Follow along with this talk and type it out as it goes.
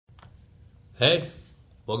Hey,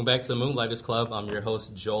 welcome back to the Moonlighters Club. I'm your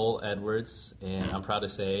host, Joel Edwards, and I'm proud to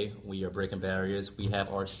say we are breaking barriers. We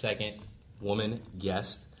have our second woman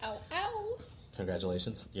guest. Ow, ow.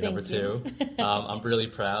 Congratulations. You're Thank number two. I'm really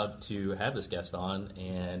proud to have this guest on,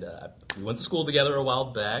 and we went to school together a while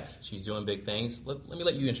back. She's doing big things. Let me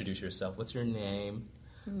let you introduce yourself. What's your name?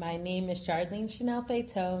 My name is Chardline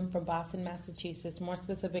Chanel-Faiteau. I'm from Boston, Massachusetts, more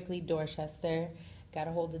specifically Dorchester. Got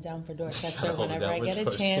to hold it down for Dorchester whenever I get a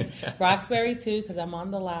chance. Roxbury, too, because I'm on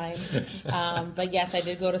the line. But yes, I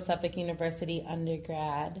did go to Suffolk University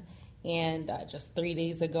undergrad. And just 3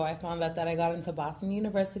 days ago, I found out that I got into Boston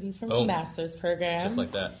University's from the master's program. Just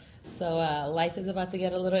like that. So life is about to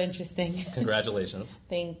get a little interesting. Congratulations.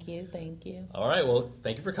 Thank you. Thank you. All right. Well,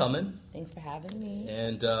 thank you for coming. Thanks for having me.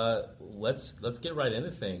 And let's get right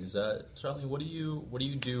into things. Charlie, what do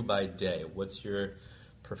you do by day? What's your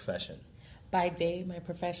profession? By day, my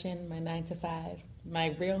profession, my 9 to 5,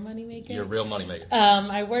 my real moneymaker. Your real moneymaker.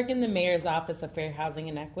 I work in the Mayor's Office of Fair Housing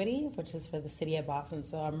and Equity, which is for the city of Boston.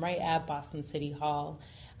 So I'm right at Boston City Hall.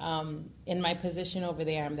 In my position over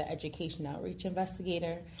there, I'm the Education Outreach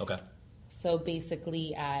Investigator. Okay. So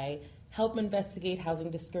basically, I help investigate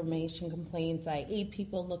housing discrimination complaints. I aid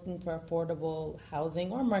people looking for affordable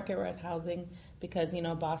housing or market rate housing because, you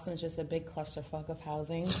know, Boston's just a big clusterfuck of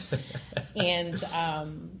housing. And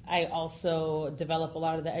I also develop a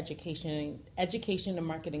lot of the education and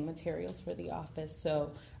marketing materials for the office.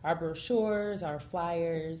 So our brochures, our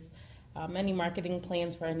flyers, any marketing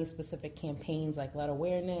plans for any specific campaigns like lead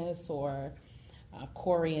awareness or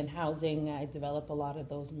Corey and housing. I develop a lot of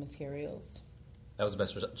those materials. That was the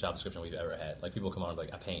best job description we've ever had. Like, people come on and be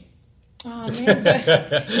like, I paint. Oh, man.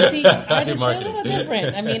 See, I do it's marketing. a little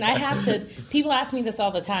different. I mean, I have to, people ask me this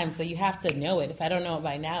all the time, so you have to know it. If I don't know it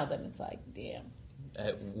by now, then it's like, damn.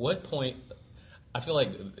 At what point, I feel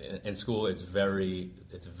like in school it's very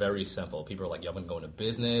simple. People are like, yo, I'm going to go into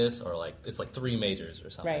business, or like, it's like 3 majors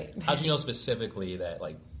or something. Right. How do you know specifically that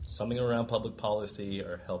like something around public policy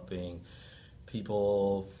or helping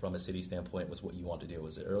people from a city standpoint was what you want to do?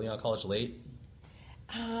 Was it early on college, late?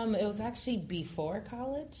 It was actually before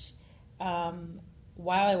college. While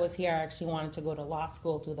I was here, I actually wanted to go to law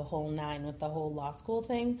school, do the whole 9 with the whole law school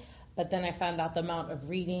thing. But then I found out the amount of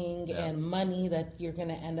reading and money that you're going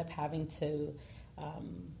to end up having to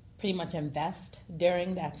pretty much invest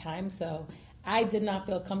during that time. So I did not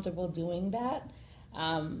feel comfortable doing that.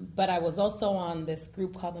 But I was also on this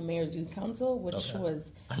group called the Mayor's Youth Council, which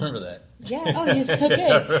was... I remember that. Yeah, oh, you should.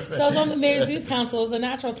 Okay. So I was on the Mayor's Youth Council. It was a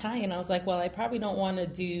natural tie-in. I was like, well, I probably don't want to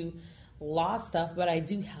do law stuff, but I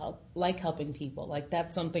do like helping people. Like,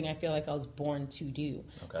 that's something I feel like I was born to do.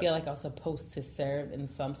 Okay. I feel like I was supposed to serve in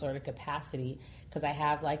some sort of capacity because I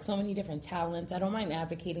have, like, so many different talents. I don't mind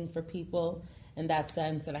advocating for people in that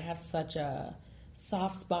sense, and I have such a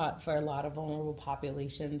soft spot for a lot of vulnerable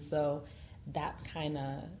populations. So that kind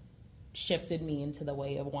of shifted me into the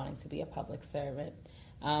way of wanting to be a public servant.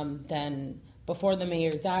 Then before the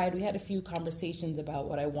mayor died, we had a few conversations about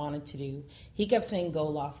what I wanted to do. He kept saying, go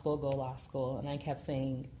law school, and I kept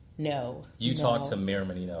saying, no. You talked to Mayor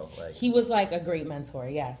Menino. Like, he was like a great mentor,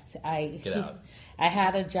 yes. Get out. I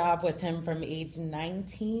had a job with him from age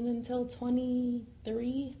 19 until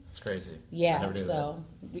 23. It's crazy. Yeah,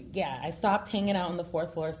 I stopped hanging out on the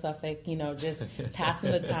 4th floor of Suffolk, you know, just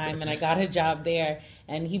passing the time, and I got a job there,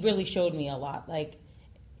 and he really showed me a lot. Like,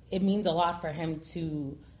 it means a lot for him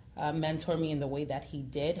to mentor me in the way that he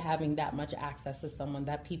did, having that much access to someone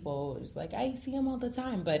that people was like, I see him all the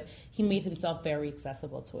time, but he made himself very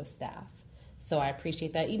accessible to his staff. So I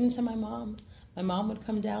appreciate that. Even to my mom. My mom would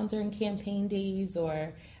come down during campaign days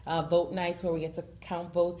or vote nights where we get to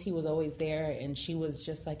count votes. He was always there, and she was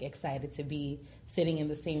just like excited to be sitting in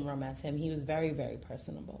the same room as him. He was very, very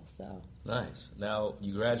personable. So nice. Now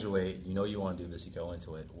you graduate. You know you want to do this. You go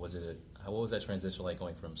into it. What was that transition like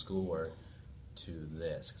going from schoolwork to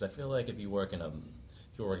this? Because I feel like if you work in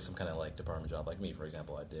some kind of like department job like me, for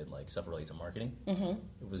example, I did like stuff related to marketing. Mm-hmm.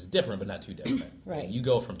 It was different, but not too different. Right. You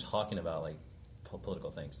go from talking about like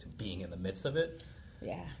political things to being in the midst of it.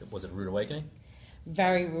 Yeah. Was it a rude awakening?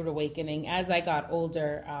 Very rude awakening. As I got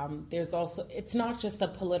older, there's also, it's not just the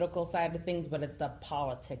political side of things, but it's the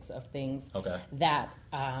politics of things. Okay. That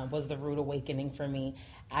was the rude awakening for me.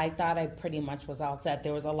 I thought I pretty much was all set.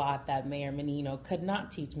 There was a lot that Mayor Menino could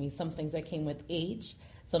not teach me. Some things that came with age,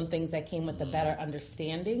 some things that came with a better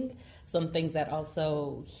understanding, some things that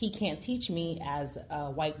also he can't teach me as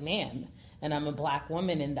a white man. And I'm a black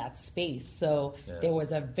woman in that space. So there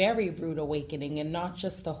was a very rude awakening, and not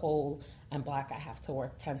just the whole, I'm black, I have to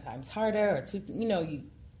work 10 times harder, or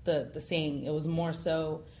the saying. It was more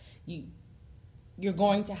so, you're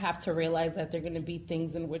going to have to realize that there are going to be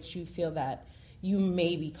things in which you feel that you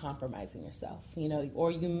may be compromising yourself,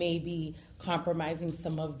 or you may be compromising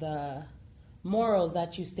some of the morals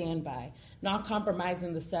that you stand by. Not compromise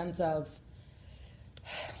in the sense of,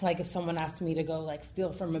 like, if someone asks me to go, like,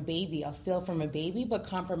 steal from a baby, I'll steal from a baby, but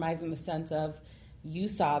compromise in the sense of, you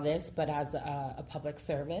saw this, but as a public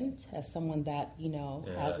servant, as someone that,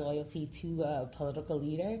 has loyalty to a political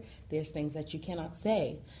leader, there's things that you cannot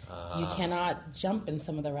say. You cannot jump in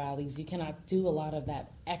some of the rallies. You cannot do a lot of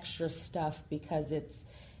that extra stuff because it's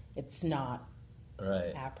not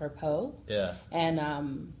apropos. Yeah.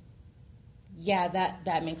 And,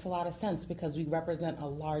 that makes a lot of sense because we represent a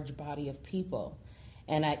large body of people.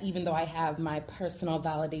 And even though I have my personal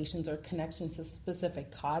validations or connections to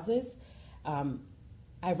specific causes,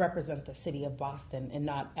 I represent the city of Boston, and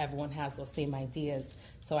not everyone has those same ideas.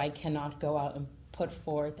 So I cannot go out and put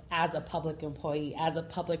forth, as a public employee, as a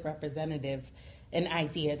public representative, an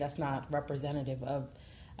idea that's not representative of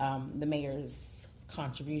the mayor's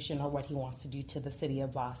contribution or what he wants to do to the city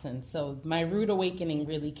of Boston. So my rude awakening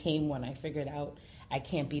really came when I figured out I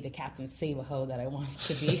can't be the Captain Save-A-Ho that I wanted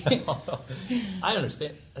to be. I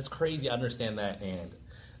understand. That's crazy. I understand that, and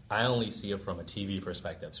I only see it from a TV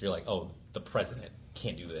perspective. So you're like, oh, the president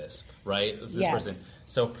can't do this, right? This person.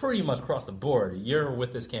 So pretty much across the board, you're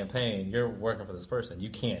with this campaign, you're working for this person. You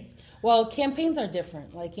can't. Well, campaigns are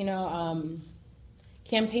different. Like,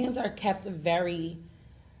 campaigns are kept very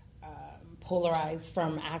polarized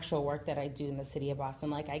from actual work that I do in the city of Boston.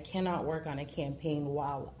 Like, I cannot work on a campaign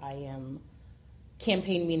while I am,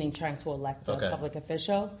 campaign meaning trying to elect a public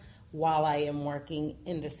official, while I am working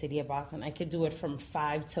in the city of Boston. I could do it from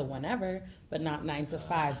 5 to whenever, but not 9 to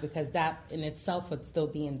 5, because that in itself would still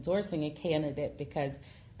be endorsing a candidate, because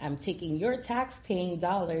I'm taking your tax-paying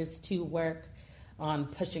dollars to work on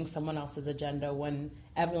pushing someone else's agenda when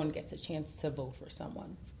everyone gets a chance to vote for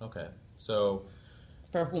someone. Okay. So,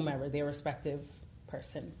 for whomever, their respective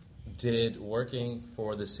person. Did working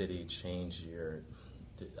for the city change your...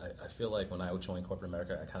 I feel like when I joined corporate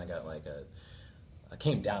America, I kind of got like I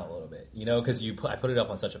came down a little bit, because I put it up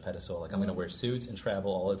on such a pedestal. Like, I'm going to wear suits and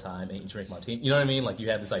travel all the time and drink martini. You know what I mean? Like, you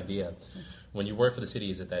have this idea. When you work for the city,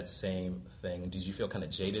 is it that same thing? Did you feel kind of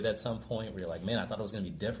jaded at some point where you're like, man, I thought it was going to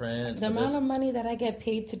be different? The amount of money that I get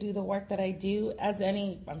paid to do the work that I do,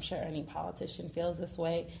 I'm sure any politician feels this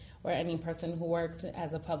way, or any person who works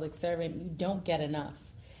as a public servant, you don't get enough.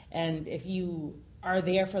 And if you are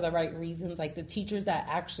there for the right reasons, like the teachers that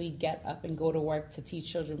actually get up and go to work to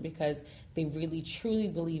teach children because they really truly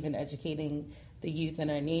believe in educating the youth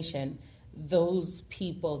in our nation, those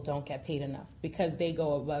people don't get paid enough because they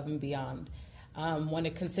go above and beyond. When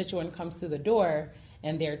a constituent comes through the door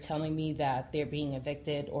and they're telling me that they're being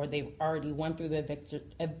evicted, or they've already went through the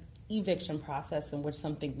eviction process, in which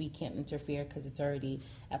something we can't interfere because it's already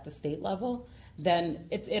at the state level, then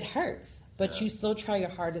it hurts. But you still try your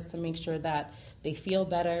hardest to make sure that they feel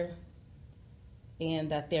better and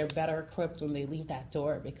that they're better equipped when they leave that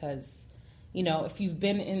door. Because, if you've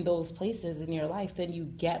been in those places in your life, then you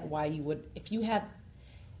get why you would, if you have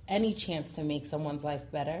any chance to make someone's life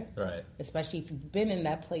better, right, especially if you've been in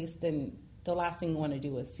that place, then the last thing you want to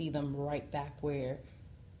do is see them right back where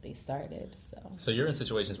they started. So you're in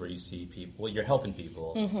situations where you see people, you're helping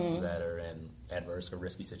people that are in adverse or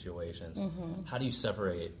risky situations. How do you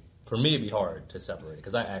separate? For me, it'd be hard to separate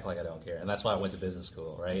because I act like I don't care, and that's why I went to business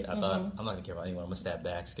school, right? I thought, I'm not going to care about anyone. I'm going to stab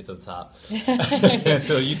backs, get to the top,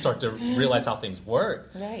 until you start to realize how things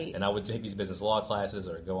work. Right. And I would take these business law classes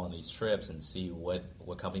or go on these trips and see what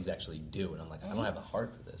companies actually do, and I'm like, I don't have the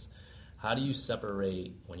heart for this. How do you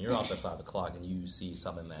separate when you're off at 5 o'clock and you see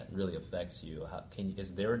something that really affects you?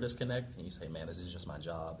 Is there a disconnect? Can you say, man, this is just my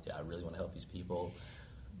job. Yeah, I really want to help these people,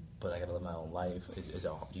 but I got to live my own life.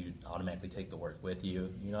 Do you automatically take the work with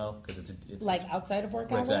you? Because it's like outside of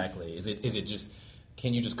work hours. Exactly. Is it just?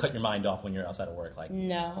 Can you just cut your mind off when you're outside of work?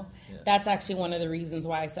 No, that's actually one of the reasons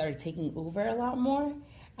why I started taking Uber a lot more.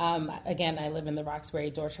 Again, I live in the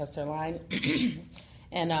Roxbury-Dorchester line,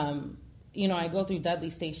 and I go through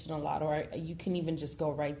Dudley Station a lot, or you can even just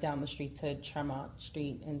go right down the street to Tremont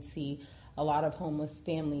Street and see a lot of homeless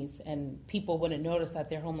families, and people wouldn't notice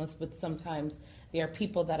that they're homeless, but sometimes there are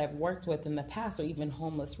people that I've worked with in the past, or even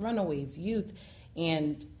homeless runaways, youth,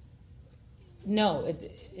 and no,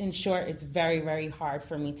 in short, it's very, very hard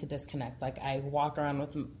for me to disconnect. Like, I walk around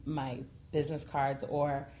with my business cards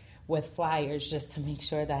or with flyers just to make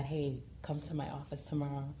sure that, hey, come to my office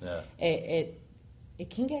tomorrow. Yeah. It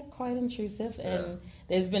can get quite intrusive, and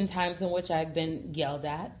there's been times in which I've been yelled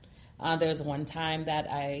at. There was one time that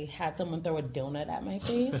I had someone throw a donut at my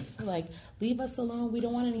face, like, leave us alone, we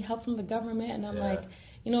don't want any help from the government. And I'm like,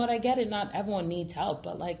 you know what, I get it, not everyone needs help,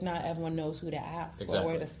 but like not everyone knows who to ask or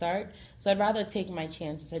where to start. So I'd rather take my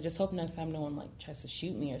chances. I just hope next time no one like tries to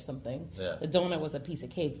shoot me or something. Yeah. The donut was a piece of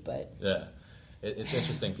cake, but yeah. It's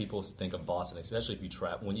interesting. People think of Boston, especially if you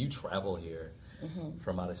travel. When you travel here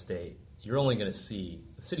from out of state, you're only going to see,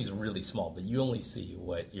 the city's really small, but you only see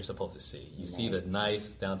what you're supposed to see. You see the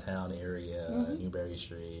nice downtown area, Newbury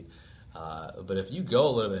Street. But if you go a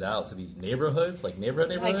little bit out to these neighborhoods, like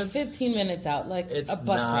neighborhoods, like 15 minutes out, like it's a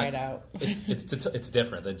bus not, ride out. it's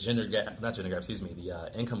different. The gender gap, not gender gap, excuse me,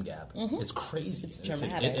 the income gap is crazy. It's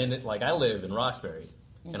dramatic. And like I live in Roxbury,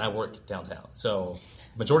 and I work downtown, so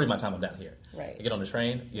majority of my time I'm down here. Right. I get on the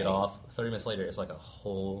train, get off. 30 minutes later, it's like a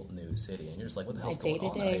whole new city, and you're just like, "What the hell's going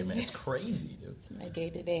on out here, man?" It's crazy, dude. It's my day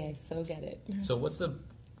to day. I so get it. So what's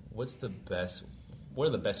the best? What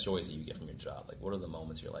are the best joys that you get from your job? Like, what are the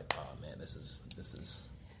moments you're like, "Oh man, this is."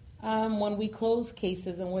 When we close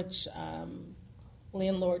cases in which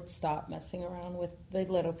landlords stop messing around with the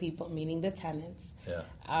little people, meaning the tenants. Yeah.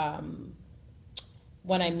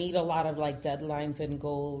 When I meet a lot of like deadlines and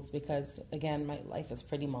goals, because again, my life is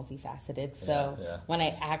pretty multifaceted. So when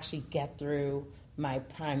I actually get through my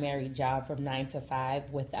primary job from 9 to 5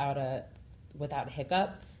 without a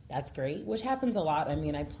hiccup, that's great. Which happens a lot. I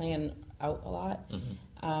mean, I plan out a lot.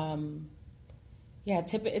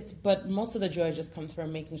 But most of the joy just comes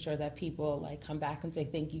from making sure that people like come back and say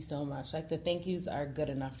thank you so much. Like the thank yous are good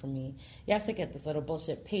enough for me. Yes, I get this little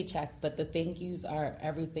bullshit paycheck, but the thank yous are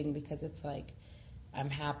everything, because it's like, I'm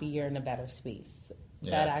happy you're in a better space.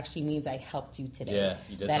 Yeah. That actually means I helped you today. Yeah,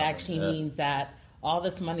 you did. That something. actually means that all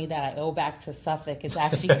this money that I owe back to Suffolk is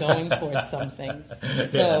actually going towards something.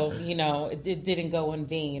 So, you know, it didn't go in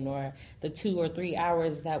vain. Or the 2 or 3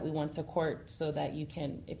 hours that we went to court so that you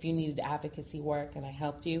can, if you needed advocacy work and I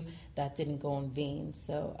helped you, that didn't go in vain.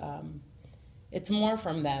 So it's more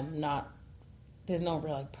from them, there's no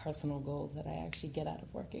real like personal goals that I actually get out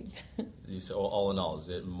of working. So all in all, is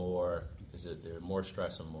there more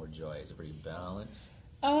stress or more joy? Is it pretty balanced?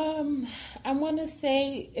 I want to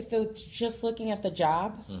say if it's just looking at the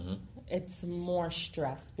job, it's more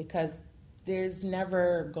stress, because there's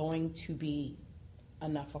never going to be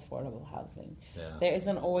enough affordable housing. Yeah. There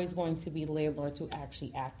isn't always going to be landlords who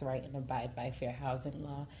actually act right and abide by fair housing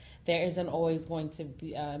law. There isn't always going to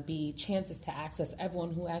be chances to access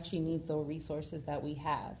everyone who actually needs the resources that we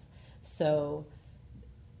have. So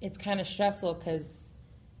it's kind of stressful because,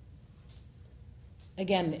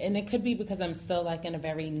 again, and it could be because I'm still like in a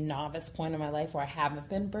very novice point in my life where I haven't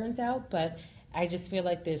been burnt out, but I just feel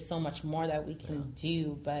like there's so much more that we can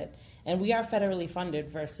do. And we are federally funded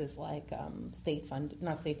versus like state funded,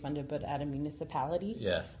 not state funded, but at a municipality.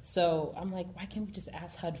 Yeah. So I'm like, why can't we just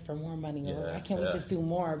ask HUD for more money? Or why can't we just do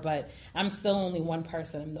more? But I'm still only one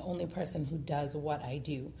person. I'm the only person who does what I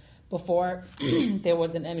do. Before, there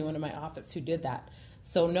wasn't anyone in my office who did that.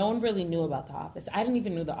 So no one really knew about the office. I didn't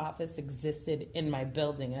even know the office existed in my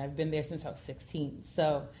building, and I've been there since I was 16.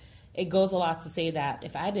 So it goes a lot to say that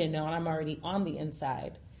if I didn't know and I'm already on the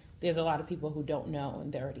inside, there's a lot of people who don't know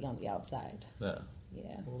and they're already on the outside. Yeah.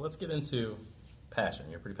 Well, let's get into passion.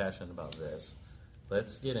 You're pretty passionate about this.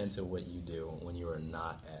 Let's get into what you do when you are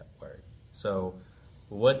not at work. So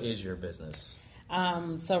what is your business?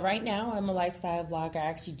 So right now I'm a lifestyle blogger. I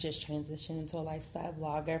actually just transitioned into a lifestyle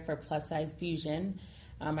blogger for Plus Size Beausion.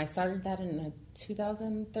 I started that in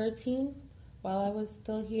 2013 while I was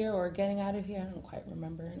still here or getting out of here. I don't quite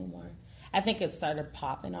remember anymore. I think it started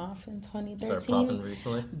popping off in 2013. Started popping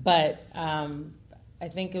recently? But I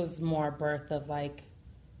think it was more birth of like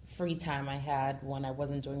free time I had when I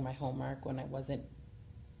wasn't doing my homework, when I wasn't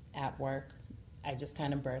at work. I just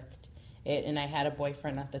kind of birthed it, and I had a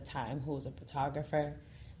boyfriend at the time who was a photographer,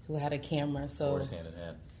 who had a camera. So works hand in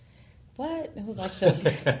hand. What? It was like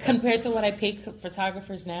compared to what I pay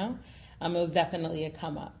photographers now, it was definitely a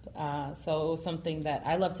come up. So it was something that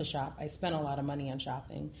I love to shop. I spend a lot of money on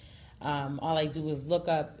shopping. All I do is look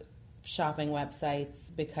up shopping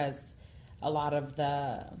websites, because a lot of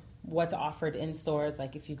what's offered in stores,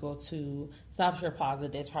 like if you go to South Shore Plaza,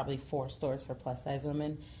 there's probably 4 stores for plus size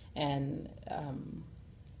women, and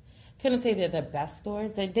couldn't say they're the best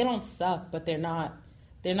stores. They don't suck, but they're not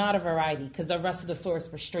a variety, because the rest of the stores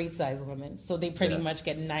for straight size women, so they pretty much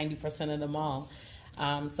get 90% of them all.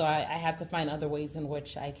 So I had to find other ways in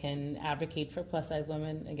which I can advocate for plus size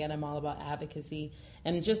women. Again, I'm all about advocacy,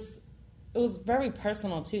 and it was very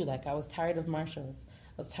personal too. Like I was tired of Marshalls,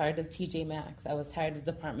 I was tired of TJ Maxx, I was tired of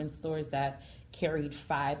department stores that carried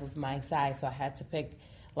 5 of my size. So I had to pick,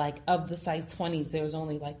 like, of the size 20s, there was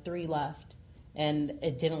only like 3 left. And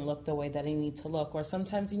it didn't look the way that it needed to look. Or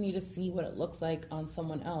sometimes you need to see what it looks like on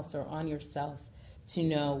someone else or on yourself to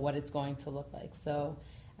know what it's going to look like. So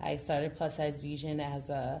I started Plus Size Beausion as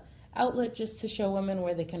a outlet just to show women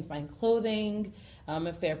where they can find clothing.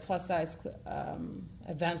 If there are plus size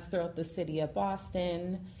events throughout the city of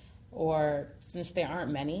Boston, or since there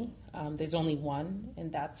aren't many, there's only one,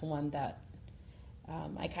 and that's one that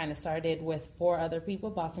I kind of started with 4 other people,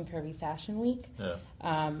 Boston Curvy Fashion Week. Yeah.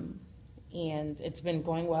 And it's been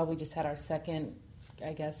going well. We just had our second,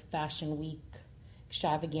 I guess, Fashion Week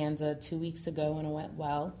extravaganza 2 weeks ago, and it went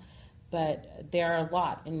well. But there are a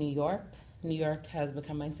lot in New York. New York has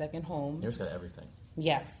become my second home. New York's got everything.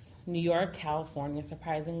 Yes. New York, California,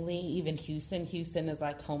 surprisingly. Even Houston. Houston is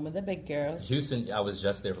like home of the big girls. Houston, I was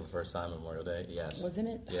just there for the first time on Memorial Day, yes. Wasn't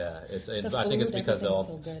it? Yeah. I think it's because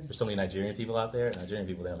there's so many Nigerian people out there. Nigerian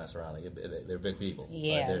people, they don't mess around. They're big people.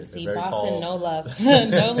 Yeah. They're See, very Boston, tall. no love.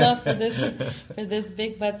 No love for this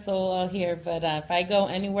big butt soul out here. But if I go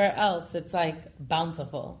anywhere else, it's like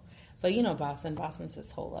bountiful. But you know Boston's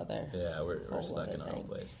this whole other... Yeah, we're stuck in our own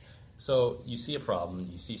place. So you see a problem,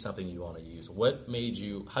 you see something you want to use.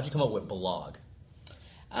 How'd you come up with blog?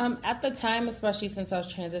 At the time, especially since I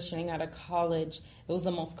was transitioning out of college, it was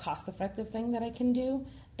the most cost-effective thing that I can do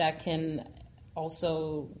that can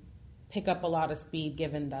also pick up a lot of speed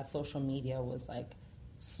given that social media was like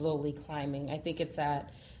slowly climbing. I think it's at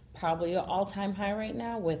probably an all-time high right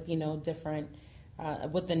now with, different...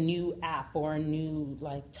 with a new app or a new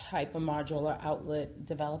like type of module or outlet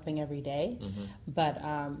developing every day. Mm-hmm. But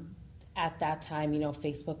at that time,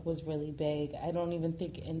 Facebook was really big. I don't even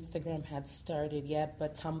think Instagram had started yet,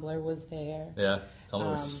 but Tumblr was there. Yeah,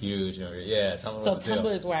 Tumblr was huge. Yeah, Tumblr was so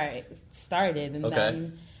Tumblr is where I started, and okay.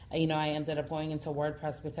 then I ended up going into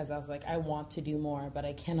WordPress because I was like, I want to do more, but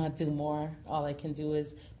I cannot do more. All I can do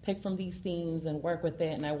is pick from these themes and work with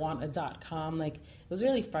it, and I want a .com. Like, it was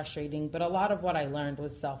really frustrating, but a lot of what I learned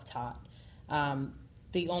was self-taught.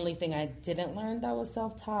 The only thing I didn't learn that was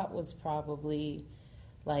self-taught was probably,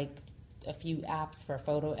 like, a few apps for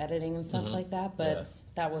photo editing and stuff like that, but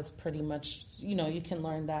that was pretty much, you can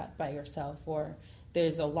learn that by yourself, or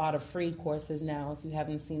there's a lot of free courses now. If you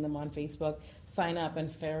haven't seen them on Facebook, sign up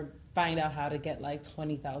and find out how to get like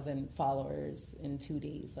 20,000 followers in 2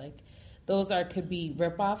 days. Like, those could be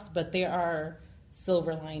ripoffs, but there are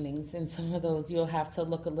silver linings in some of those. You'll have to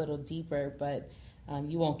look a little deeper, but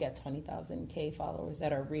you won't get 20,000 followers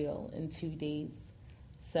that are real in 2 days.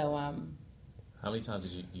 So, how many times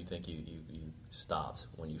did you think you stopped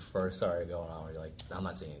when you first started going on? Where you're like, I'm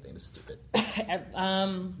not saying anything. This is stupid.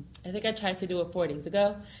 I think I tried to do it 4 days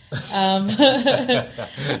ago. I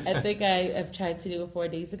think I've tried to do it 4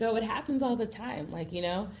 days ago. It happens all the time. Like,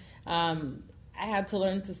 I had to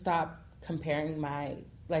learn to stop comparing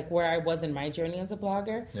where I was in my journey as a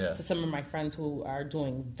blogger to some of my friends who are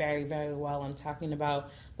doing very, very well. I'm talking about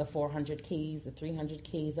the 400Ks, the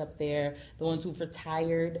 300Ks up there, the ones who've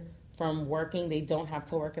retired from working. They don't have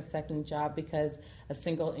to work a second job because a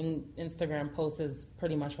single Instagram post is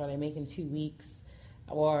pretty much what I make in 2 weeks,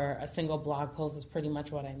 or a single blog post is pretty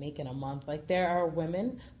much what I make in a month. Like, there are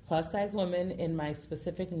women, plus size women in my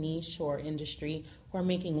specific niche or industry who are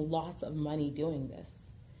making lots of money doing this.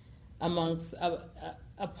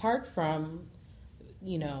 Apart from,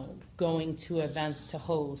 going to events to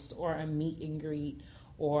host or a meet and greet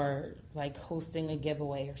or like hosting a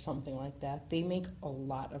giveaway or something like that, they make a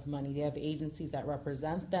lot of money. They have agencies that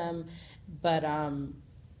represent them, but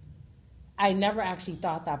I never actually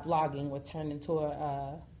thought that blogging would turn into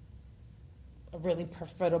a really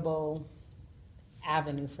profitable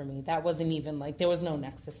avenue for me. That wasn't even like, there was no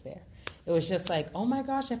nexus there. It was just like, oh my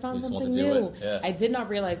gosh, I found something new. Yeah. I did not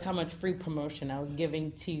realize how much free promotion I was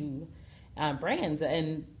giving to brands,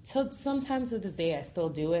 and sometimes to this day I still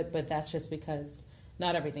do it, but that's just because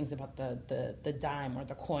not everything's about the dime or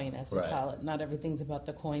the coin, as we call it. Not everything's about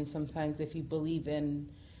the coin. Sometimes if you believe in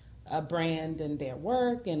a brand and their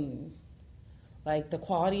work and like the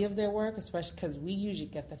quality of their work, especially because we usually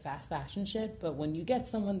get the fast fashion shit, but when you get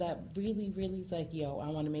someone that really, really is like, yo, I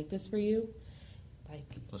want to make this for you, like,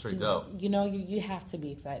 that's pretty dope. You have to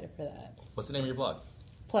be excited for that. What's the name of your blog?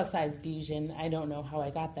 Plus Size Beausion. I don't know how I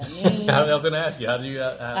got that name. I was going to ask you,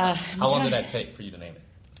 how long did that take for you to name it?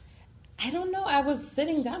 I don't know. I was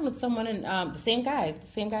sitting down with someone, and the same guy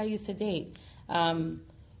I used to date.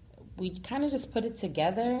 We kind of just put it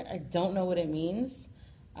together. I don't know what it means.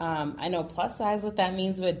 I know plus size, what that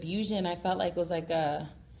means, but Beausion, I felt like it was like a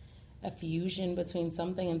fusion between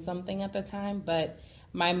something and something at the time, but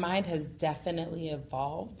my mind has definitely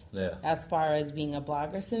evolved as far as being a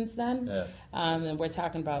blogger since then. Yeah. And we're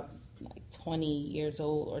talking about like 20 years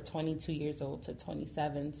old or 22 years old to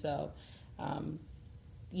 27, so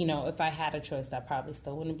if I had a choice, that probably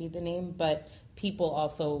still wouldn't be the name. But people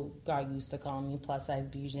also got used to calling me Plus Size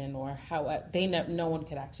Beausion, or how no one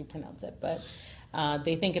could actually pronounce it, but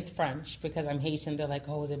they think it's French because I'm Haitian. They're like,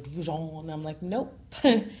 "Oh, is it Beaujon?" And I'm like, "Nope,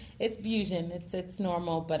 it's Beausion. It's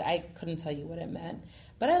normal." But I couldn't tell you what it meant.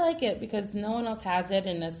 But I like it because no one else has it,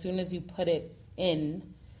 and as soon as you put it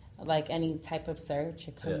in, like any type of search,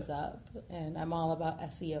 it comes up, and I'm all about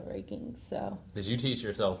SEO rankings. So, did you teach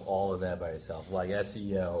yourself all of that by yourself, like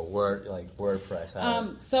SEO,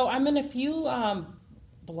 WordPress? So I'm in a few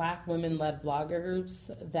Black women-led blogger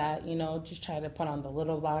groups that just try to put on the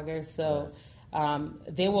little bloggers. So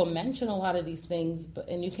they will mention a lot of these things,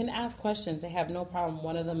 and you can ask questions. They have no problem.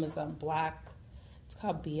 One of them is Black. It's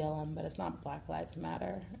called BLM, but it's not Black Lives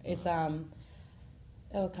Matter. It's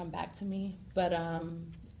it'll come back to me, but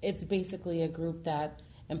it's basically a group that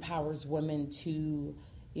empowers women to,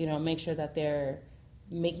 make sure that they're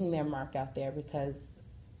making their mark out there, because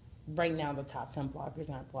right now the top 10 bloggers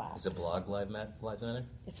aren't Black. Is it Blog Lives Matter?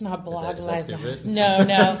 It's not Blog Lives Matter. Stupid?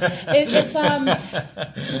 No. It's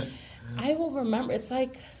I will remember. It's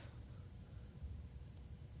like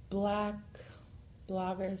Black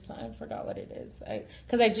Bloggers. I forgot what it is.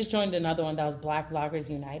 Because I just joined another one that was Black Bloggers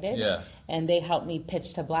United. Yeah. And they helped me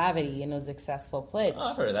pitch to Blavity, and it was a successful pitch. Oh,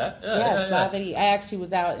 I've heard of that. Yes, Blavity. I actually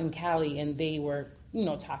was out in Cali, and they were,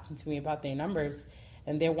 talking to me about their numbers,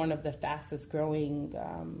 and they're one of the fastest growing,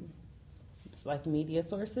 media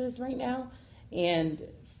sources right now. And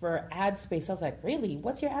for ad space, I was like, really?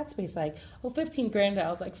 What's your ad space like? Oh, 15 grand. I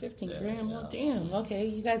was like, 15 grand? Well, damn. Okay,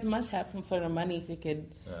 you guys must have some sort of money if you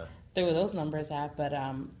could throw those numbers out. But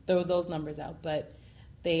But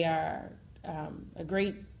they are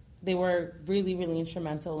they were really, really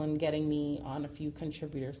instrumental in getting me on a few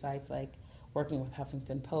contributor sites, like working with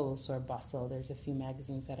Huffington Post or Bustle. There's a few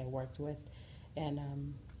magazines that I worked with. And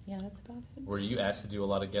that's about it. Were you asked to do a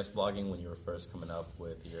lot of guest blogging when you were first coming up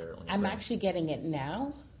with your I'm actually getting it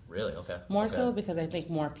now. Really? Okay. More so because I think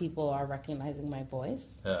more people are recognizing my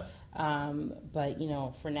voice. Yeah. But,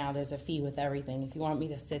 for now, there's a fee with everything. If you want me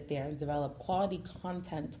to sit there and develop quality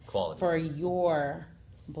content for your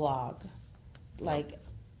blog,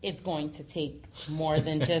 it's going to take more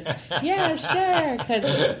than just, yeah, sure.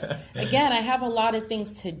 Because, again, I have a lot of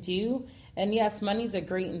things to do. And, yes, money's a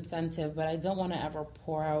great incentive, but I don't want to ever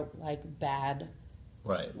pour out, bad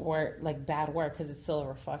work, because it's still a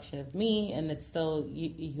reflection of me, and it's still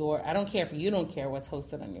I don't care if you don't care what's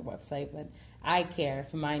hosted on your website, but I care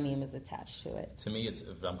if my name is attached to it. To me,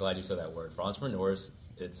 I'm glad you said that word. For entrepreneurs,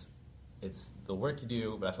 it's the work you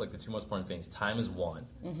do, but I feel like the two most important things, time is one.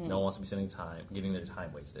 Mm-hmm. No one wants to be getting their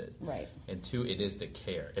time wasted. Right. And two, it is the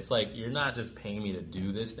care. It's like, you're not just paying me to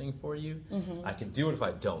do this thing for you. Mm-hmm. I can do it if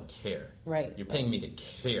I don't care. Right. You're paying me to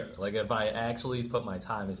care. Like, if I actually put my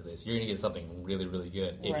time into this, you're going to get something really, really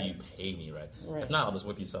good if you pay me, right? If not, I'll just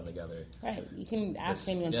whip you something together. Right. You can ask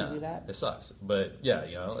anyone to do that. It sucks. But,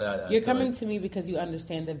 yeah, you're coming to me because you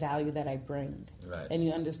understand the value that I bring. Right. And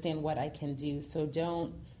you understand what I can do. So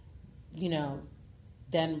don't,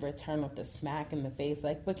 then return with the smack in the face,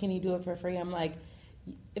 like, but can you do it for free? I'm like,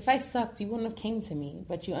 if I sucked, you wouldn't have came to me,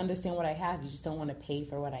 but you understand what I have. You just don't want to pay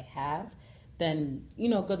for what I have. Then,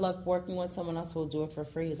 good luck working with someone else who will do it for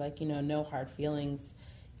free. No hard feelings,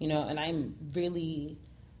 and I'm really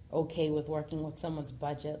okay with working with someone's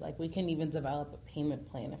budget. We can even develop a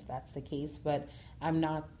payment plan if that's the case, but I'm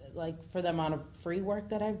not, for the amount of free work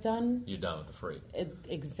that I've done. You're done with the free.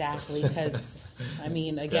 Exactly, because,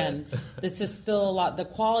 again, this is still a lot. The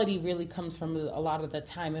quality really comes from a lot of the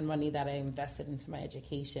time and money that I invested into my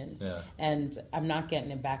education. Yeah. And I'm not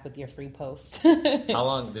getting it back with your free post. How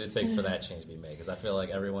long did it take for that change to be made? Because I feel like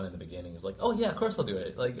everyone in the beginning is like, oh, yeah, of course I'll do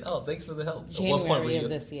it. Thanks for the help. January of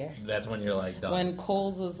this year. That's when you're done. When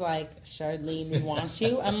Kohl's was like, Chardline, we want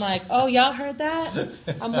you. I'm like, oh, y'all heard that?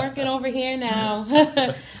 I'm working over here now.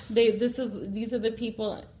 These are the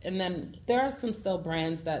people, and then there are some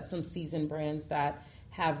seasoned brands that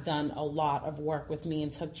have done a lot of work with me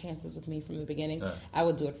and took chances with me from the beginning. I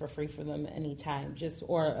would do it for free for them anytime,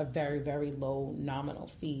 or a very, very low nominal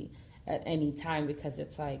fee at any time, because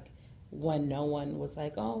it's when no one was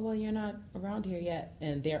like, oh, well, you're not around here yet,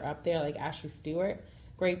 and they're up there, like Ashley Stewart,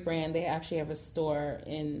 great brand. They actually have a store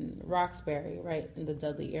in Roxbury, right in the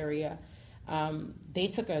Dudley area. They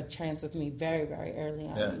took a chance with me very, very early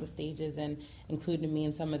on in the stages and included me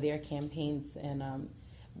in some of their campaigns. And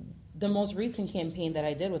the most recent campaign that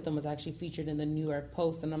I did with them was actually featured in the New York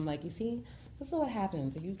Post. And I'm like, you see, this is what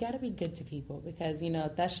happens. You got to be good to people because,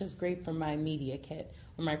 that's just great for my media kit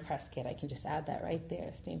or my press kit. I can just add that right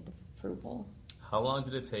there, stamp of approval. How long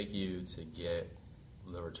did it take you to get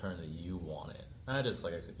the return that you wanted I just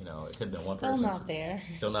like, you know, it could have been one Still person. not there.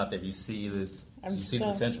 Still not there. You see the the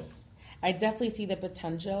potential. I definitely see the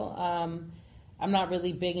potential. I'm not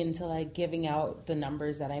really big into like giving out the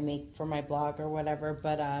numbers that I make for my blog or whatever,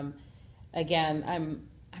 but again,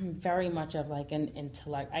 I'm very much of like an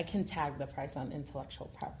intellect. I can tag the price on intellectual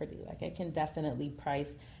property. Like I can definitely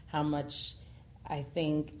price how much I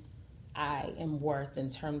think I am worth in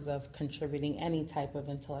terms of contributing any type of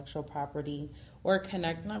intellectual property or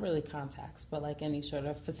connect, not really contacts, but like any sort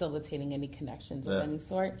of facilitating any connections of any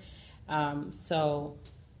sort. So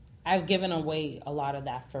I've given away a lot of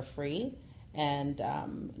that for free. And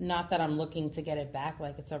not that I'm looking to get it back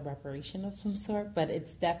like it's a reparation of some sort, but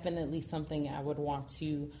it's definitely something I would want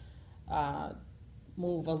to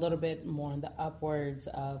move a little bit more in the upwards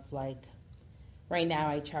of. Like right now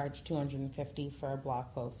I charge $250 for a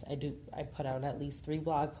blog post. I put out at least 3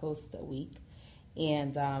 blog posts a week,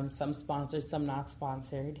 and some sponsored, some not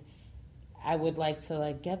sponsored. I would like to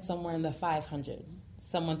like get somewhere in the 500.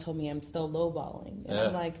 Someone told me I'm still lowballing. And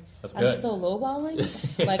I'm like, I'm still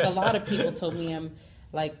lowballing? Like, a lot of people told me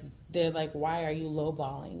they're like, why are you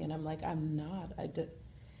lowballing? And I'm like, I'm not.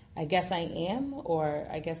 I guess I am, or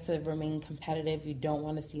I guess to remain competitive, you don't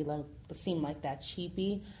want to seem like that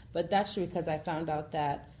cheapy. But that's because I found out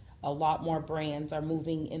that a lot more brands are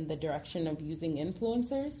moving in the direction of using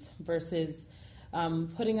influencers versus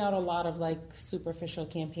putting out a lot of like superficial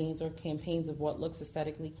campaigns or campaigns of what looks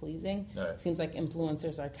aesthetically pleasing. Right. It seems like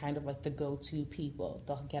influencers are kind of like the go-to people.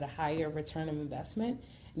 They'll get a higher return of investment,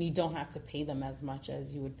 and you don't have to pay them as much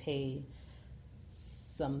as you would pay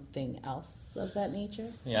something else of that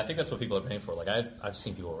nature. Yeah, I think that's what people are paying for. Like I've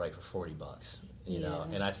seen people write for $40, you know,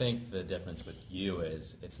 and I think the difference with you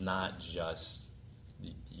is it's not just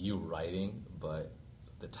you writing, but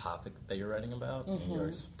the topic that you're writing about and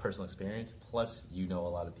your personal experience, plus you know a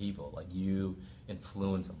lot of people. Like you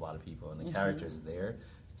influence a lot of people, and the characters there.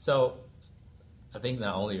 So I think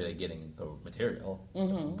not only are they getting the material,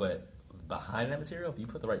 but behind that material, if you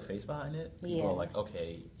put the right face behind it, people are like,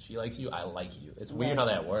 okay, she likes you, I like you. It's weird how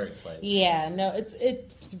that works. Like, yeah, no,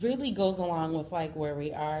 it really goes along with like where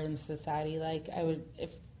we are in society. Like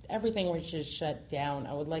if everything were just shut down,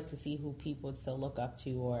 I would like to see who people would still look up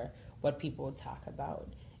to or what people would talk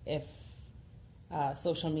about if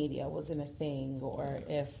social media wasn't a thing, or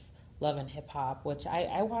if Love and Hip Hop, which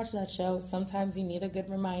I watch that show. Sometimes you need a good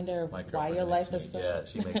reminder of why your life is so... Yeah,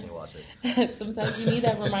 she makes me watch it. Sometimes you need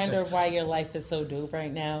that reminder of why your life is so dope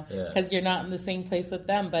right now, because you're not in the same place with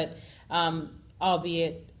them. But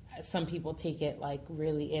albeit some people take it like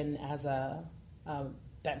really in as a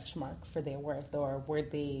benchmark for their worth or where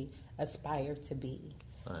they aspire to be.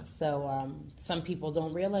 Right. So some people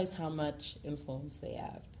don't realize how much influence they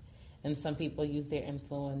have. And some people use their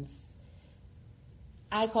influence,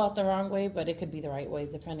 I call it the wrong way, but it could be the right way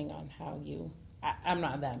depending on how you... I'm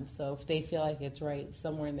not them, so if they feel like it's right,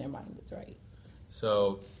 somewhere in their mind it's right.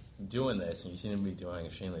 So doing this, and you seem to be doing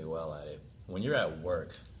extremely well at it, when you're at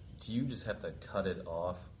work, do you just have to cut it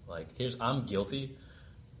off? Like, I'm guilty.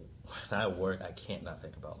 When I work, I can't not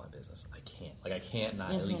think about my business. I can't. Like, I can't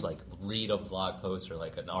not at least, like, read a blog post or,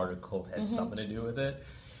 like, an article that has something to do with it.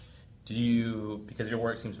 Do you, because your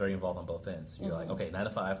work seems very involved on both ends, you're like, okay, 9 to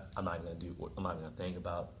 5, I'm not even going to think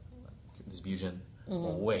about this Beausion.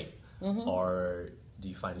 Or wait. Or do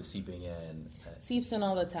you find it seeping in? Seeps in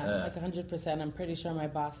all the time, like 100%. I'm pretty sure my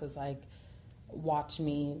boss is like, watch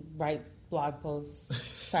me write blog posts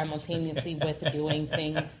simultaneously with doing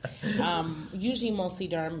things. Usually mostly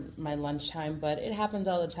during my lunchtime, but it happens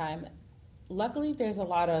all the time. Luckily, there's a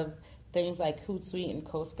lot of things like Hootsuite and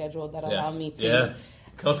Co-Schedule that allow me to... Yeah.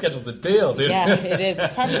 Co-Schedule's the deal, dude. Yeah, it is.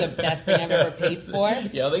 It's probably the best thing I've ever paid for.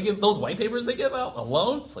 Yeah, they give those white papers they give out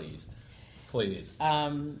alone, please.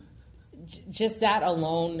 Just that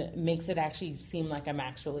alone makes it actually seem like I'm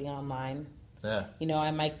actually online. Yeah. You know,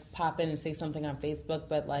 I might pop in and say something on Facebook,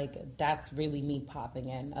 but like that's really me popping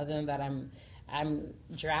in. Other than that, I'm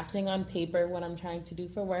drafting on paper what I'm trying to do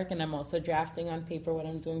for work, and I'm also drafting on paper what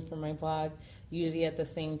I'm doing for my blog, usually at the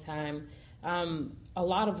same time. A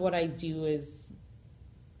lot of what I do is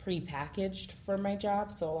pre-packaged for my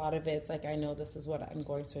job, so a lot of it's like I know this is what I'm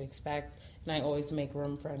going to expect, and I always make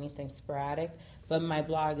room for anything sporadic. But my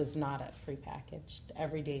blog is not as pre-packaged.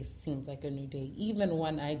 Every day seems like a new day. Even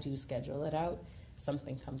when I do schedule it out,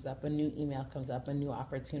 something comes up, a new email comes up, a new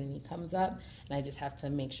opportunity comes up, and I just have to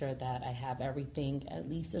make sure that I have everything at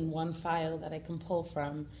least in one file that I can pull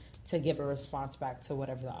from to give a response back to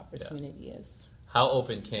whatever the opportunity is. How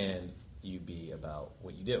open can you be about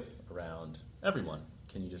what you do around everyone?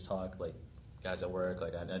 Can you just talk like guys at work?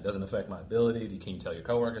 Like, it doesn't affect my ability. Can you tell your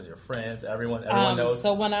coworkers, your friends, everyone knows?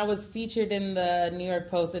 So when I was featured in the New York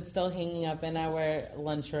Post, it's still hanging up in our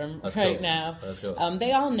lunchroom now. That's cool.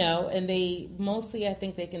 They all know, and they mostly, I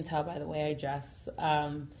think they can tell by the way I dress.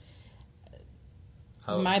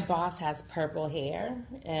 My boss has purple hair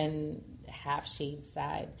and half shade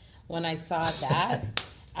side. When I saw that,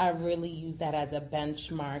 I really used that as a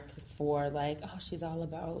benchmark for like, oh, she's all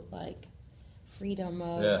about like freedom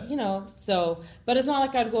of, so, but it's not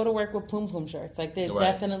like I'd go to work with poom shirts. Like there's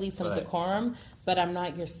definitely some decorum, but I'm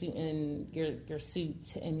not your suit and your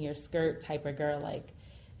suit and your skirt type of girl. Like,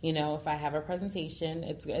 if I have a presentation,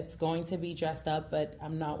 it's going to be dressed up, but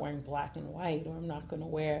I'm not wearing black and white, or I'm not going to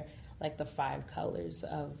wear like the 5 colors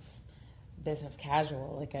of business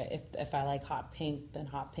casual. Like if I like hot pink, then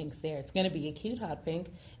hot pink's there. It's going to be a cute hot pink.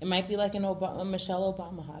 It might be like a Michelle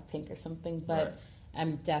Obama hot pink or something, but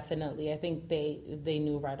I'm definitely, I think they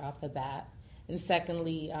knew right off the bat. And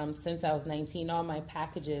secondly, since I was 19, all my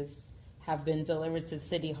packages have been delivered to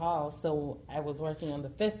City Hall. So I was working on the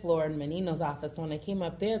 5th floor in Menino's office. When I came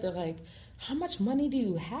up there, they're like, how much money do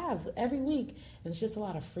you have every week? And it's just a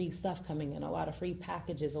lot of free stuff coming in, a lot of free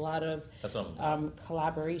packages, a lot of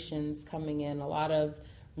collaborations coming in, a lot of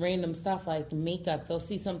random stuff like makeup. They'll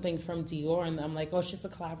see something from Dior, and I'm like, oh, it's just a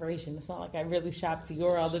collaboration. It's not like I really shop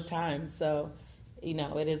Dior all the time. So,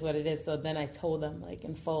 it is what it is. So then I told them, like,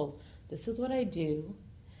 in full, this is what I do.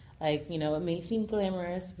 Like, it may seem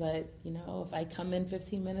glamorous, but, if I come in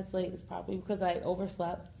 15 minutes late, it's probably because I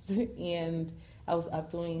overslept and I was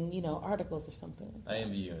up doing, articles or something. I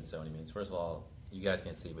envy you in so many means. First of all, you guys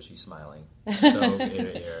can't see, but she's smiling. So ear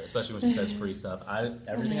to ear, especially when she says free stuff.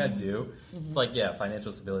 Everything I do, it's like,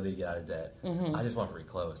 financial stability, get out of debt. I just want free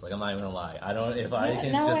clothes. Like, I'm not even gonna lie. I don't. If I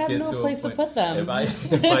can just get to a place to put them. If I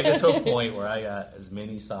get to a point where I got as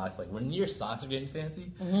many socks, like when your socks are getting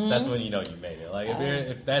fancy, that's when you know you made it. Like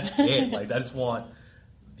if that's it, like I just want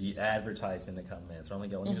the advertising to come in. So I'm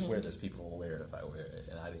like, let me just wear this. People will wear it if I wear it.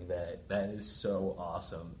 And I think that is so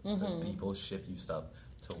awesome that people ship you stuff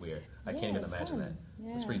to wear. I can't even imagine that.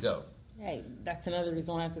 Yeah. It's pretty dope. Right. That's another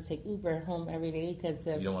reason why I have to take Uber home every day, because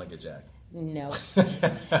you don't want to get jacked. No.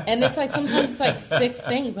 And it's like sometimes it's like 6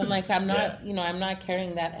 things. I'm like, I'm not, I'm not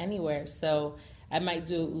carrying that anywhere. So I might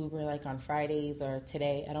do Uber like on Fridays, or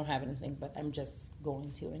today. I don't have anything, but I'm just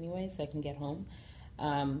going to anyway so I can get home.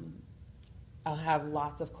 I'll have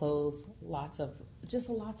lots of clothes, lots of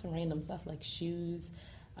random stuff like shoes,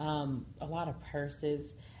 a lot of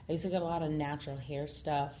purses. I used to get a lot of natural hair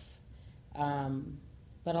stuff,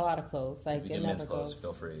 but a lot of clothes. Like, if you get men's clothes,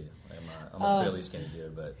 feel free. I'm a fairly skinny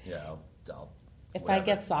dude, but I'll if whatever. I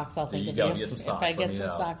get socks, I'll think of you. Get some socks, if I get some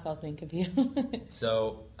socks, I'll think of you.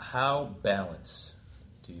 So, how balanced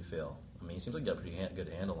do you feel? I mean, it seems like you got a pretty good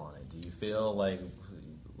handle on it. Do you feel like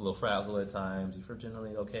a little frazzled at times? Do you feel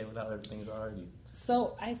generally okay with how everything's are?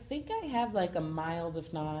 So I think I have like a mild,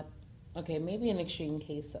 if not, maybe an extreme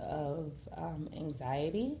case of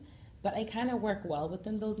anxiety, but I kind of work well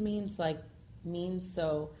within those means.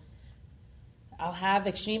 So I'll have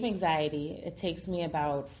extreme anxiety. It takes me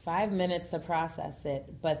about 5 minutes to process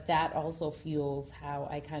it, but that also fuels how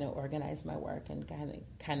I kind of organize my work and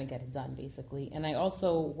kind of get it done, basically. And I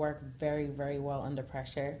also work very, very well under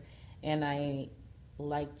pressure, and I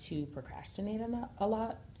like to procrastinate a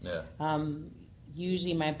lot. Yeah.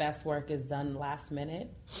 Usually my best work is done last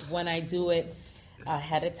minute. When I do it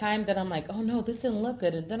ahead of time, then I'm like, oh no, this didn't look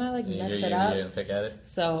good, and then I mess it up. You pick at it.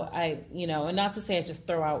 So and not to say I just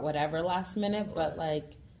throw out whatever last minute, but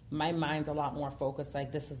like my mind's a lot more focused.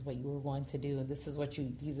 Like, this is what you were going to do. These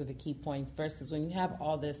are the key points. Versus when you have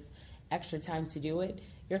all this extra time to do it,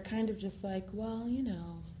 you're kind of just like, well,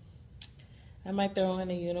 I might throw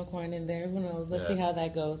in a unicorn in there. Who knows? Let's see how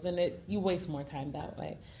that goes. And you waste more time that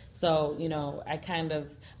way. So,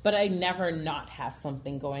 but I never not have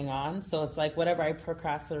something going on. So it's like whatever I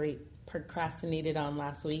procrastinated on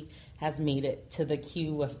last week has made it to the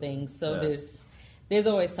queue of things. So there's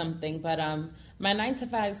always something. But my 9 to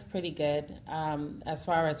 5 is pretty good as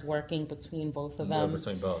far as working between both of them.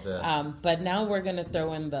 Between both, yeah. But now we're going to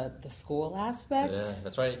throw in the school aspect. Yeah,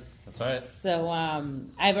 that's right. So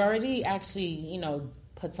I've already actually,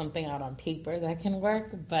 put something out on paper that can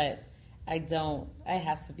work, but it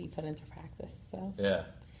has to be put into practice. So yeah.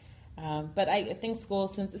 But I think school,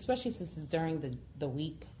 especially since it's during the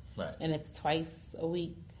week, right, and it's twice a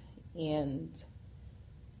week, and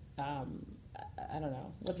I don't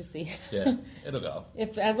know. We'll just see. Yeah, it'll go.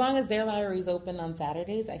 As long as their library is open on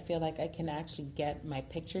Saturdays, I feel like I can actually get my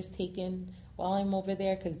pictures taken while I'm over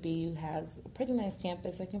there, because BU has a pretty nice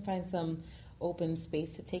campus. I can find some open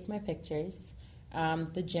space to take my pictures.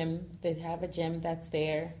 The gym, they have a gym that's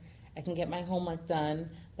there. I can get my homework done.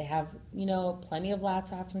 They have, plenty of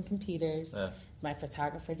laptops and computers. Yeah. My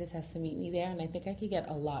photographer just has to meet me there, and I think I could get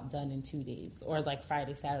a lot done in 2 days, or like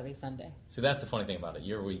Friday, Saturday, Sunday. See, that's the funny thing about it.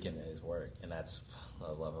 Your weekend is work, and that's what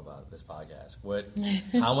I love about this podcast.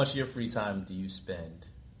 How much of your free time do you spend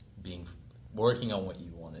working on what you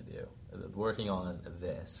want to do? Working on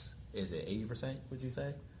this. Is it 80%, would you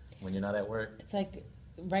say, when you're not at work? It's like,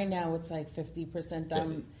 right now it's like 50%.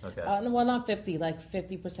 50. Okay. Well, not 50, like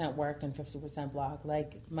 50% work and 50% blog.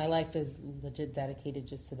 Like, my life is legit dedicated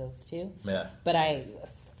just to those two. Yeah. But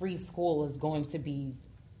free school is going to be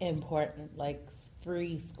important. Like,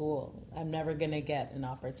 free school. I'm never going to get an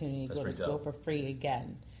opportunity to go to school for free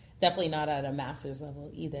again. Definitely not at a master's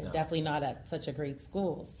level either. No. Definitely not at such a great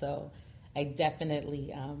school. So I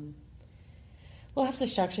definitely we'll have to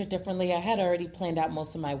structure it differently. I had already planned out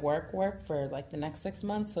most of my work for like the next 6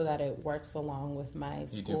 months so that it works along with my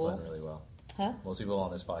school. You do plan really well. Huh? Most people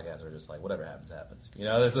on this podcast are just like, whatever happens, happens.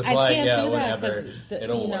 There's this I can't do that whatever.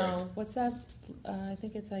 It'll work. What's that? I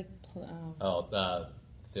think it's like...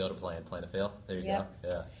 fail to plan, plan to fail. There you go.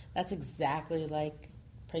 Yeah. That's exactly like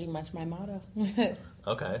pretty much my motto.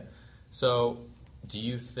 Okay. So do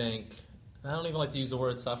you think... I don't even like to use the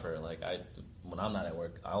word suffer. Like, when I'm not at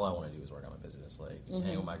work, all I want to do is work on my business. Like,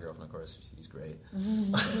 hang with my girlfriend, of course, she's great.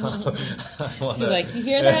 She's like, you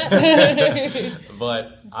hear that?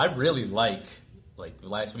 But I really like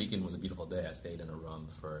last weekend was a beautiful day. I stayed in a room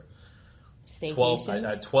for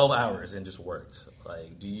 12 hours and just worked.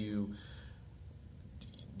 Like, do you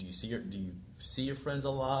see your friends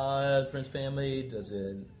a lot, friends, family? Does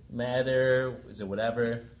it matter? Is it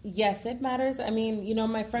whatever? Yes, it matters. I mean,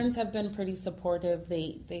 my friends have been pretty supportive.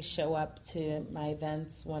 They show up to my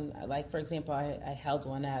events when, like, for example, I held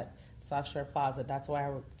one at South Shore Plaza. That's why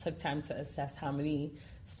I took time to assess how many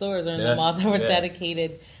stores are in the mall that were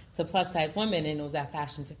dedicated to plus size women, and it was at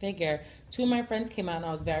Fashion to Figure. 2 of my friends came out, and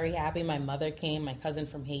I was very happy. My mother came, my cousin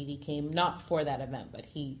from Haiti came, not for that event, but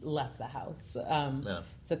he left the house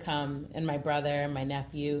to come, and my brother and my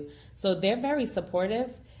nephew. So they're very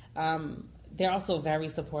supportive. They're also very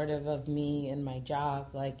supportive of me and my job.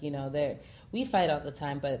 Like, we fight all the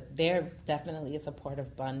time, but they're definitely a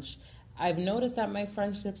supportive bunch. I've noticed that my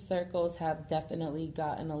friendship circles have definitely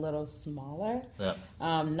gotten a little smaller. Yeah.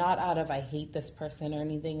 Not out of I hate this person or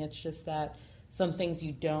anything. It's just that some things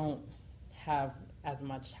you don't have as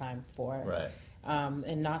much time for. Right.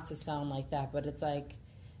 And not to sound like that, but it's like,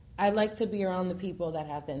 I like to be around the people that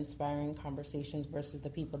have the inspiring conversations versus the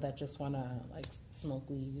people that just want to, like, smoke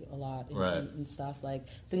weed a lot and stuff. Like,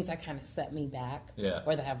 things that kind of set me back. Yeah.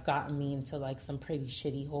 Or that have gotten me into, like, some pretty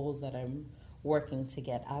shitty holes that I'm working to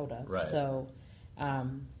get out of. Right. So,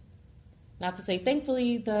 not to say,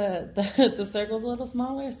 thankfully, the circle's a little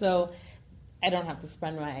smaller, so I don't have to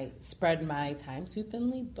spread my time too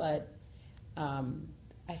thinly, but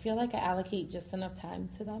I feel like I allocate just enough time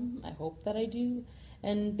to them. I hope that I do.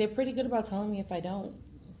 And they're pretty good about telling me if I don't.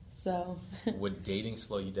 So would dating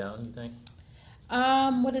slow you down, you think?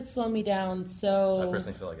 Would it slow me down? So I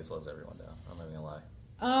personally feel like it slows everyone down. I'm not even gonna lie.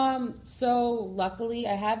 So luckily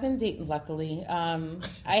I have been dating. Luckily,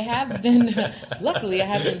 I have been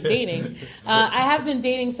dating. I have been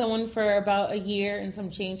dating someone for about a year and some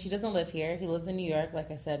change. He doesn't live here. He lives in New York. Like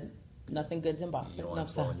I said, nothing good's in Boston. You don't want him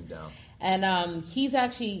slowing you down. And he's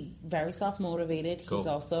actually very self-motivated. Cool. He's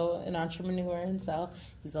also an entrepreneur himself.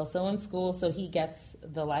 He's also in school, so he gets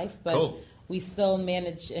the life. But cool. We still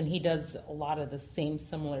manage, and he does a lot of the same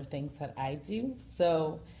similar things that I do.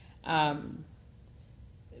 So, and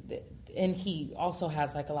he also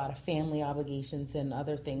has like a lot of family obligations and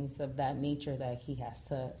other things of that nature that he has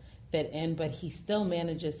to fit in, but he still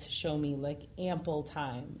manages to show me like ample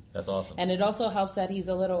time. That's awesome. And it also helps that he's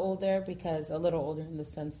a little older, because a little older in the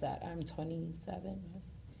sense that I'm 27,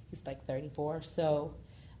 he's like 34. So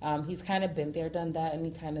he's kind of been there, done that, and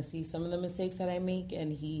he kind of sees some of the mistakes that I make,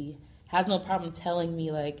 and he has no problem telling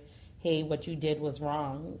me like, hey, what you did was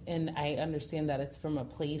wrong. And I understand that it's from a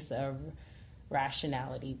place of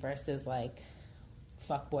rationality versus like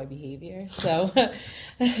fuckboy behavior. So,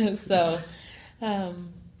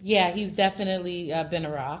 yeah, he's definitely been a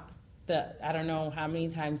rock. I don't know how many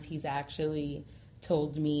times he's actually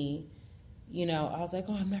told me, I was like,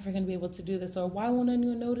 oh, I'm never going to be able to do this, or why won't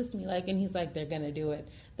anyone notice me? Like, and he's like, they're going to do it.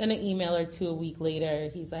 Then an email or two a week later,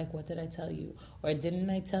 he's like, what did I tell you? Or didn't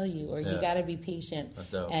I tell you? Or you got to be patient. That's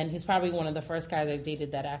dope. And he's probably one of the first guys I've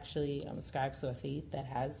dated that actually ascribes to a faith, that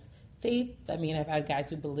has faith. I mean, I've had guys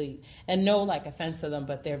who believe, and no like offense to them,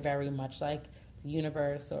 but they're very much like the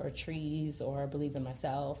universe or trees or believe in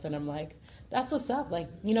myself. And I'm like, that's what's up. Like,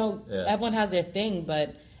 everyone has their thing,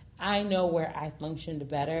 but I know where I functioned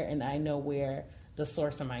better, and I know where the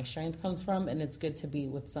source of my strength comes from, and it's good to be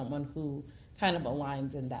with someone who kind of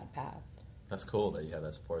aligns in that path. That's cool that you have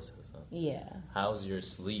that support system. Yeah. How's your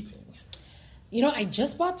sleeping? You know, I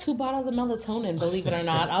just bought 2 bottles of melatonin, believe it or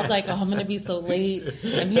not. I was like, oh, I'm going to be so late.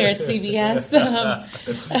 I'm here at CVS.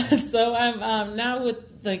 So I'm now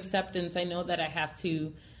with the acceptance, I know that I have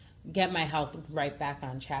to get my health right back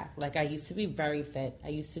on track. Like, I used to be very fit. I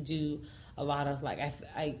used to do a lot of, like,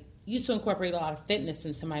 I used to incorporate a lot of fitness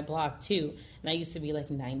into my blog, too. And I used to be,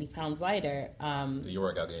 like, 90 pounds lighter. Your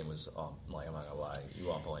workout game was, like, I'm not going to lie, you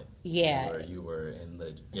were on point. Yeah. You were in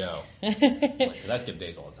the, like, 'cause I skip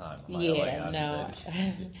days all the time.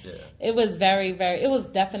 It was very, very, it was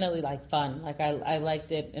definitely, like, fun. Like, I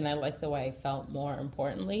liked it, and I liked the way I felt, more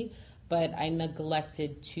importantly. But I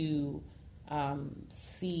neglected to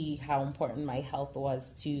see how important my health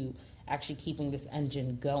was to actually keeping this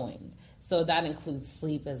engine going. So that includes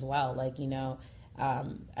sleep as well. Like,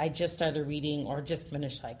 I just started reading, or just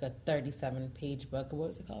finished, like, a 37-page book. What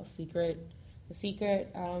was it called?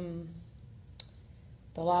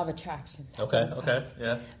 The Law of Attraction. Okay,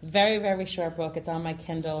 yeah. Very, very short book. It's on my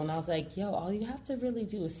Kindle. And I was like, yo, all you have to really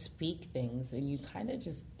do is speak things, and you kind of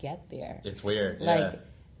just get there. It's weird, like,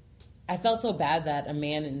 I felt so bad that a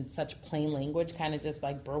man in such plain language kind of just,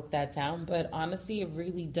 like, broke that down. But honestly, it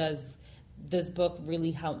really does. This book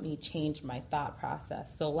really helped me change my thought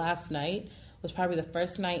process. So last night was probably the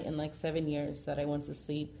first night in, like, 7 years that I went to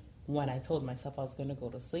sleep when I told myself I was going to go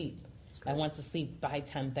to sleep. I went to sleep by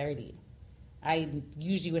 10:30. I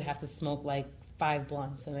usually would have to smoke, like, 5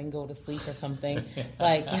 blunts and then go to sleep or something.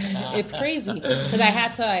 Like, it's crazy. Because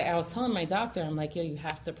I was telling my doctor, I'm like, yo, you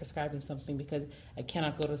have to prescribe me something because I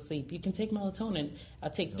cannot go to sleep. You can take melatonin. I'll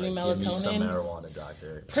take 3 melatonin. Give me some marijuana,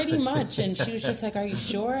 doctor. Pretty much. And she was just like, are you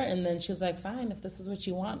sure? And then she was like, fine, if this is what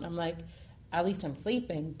you want. And I'm like, at least I'm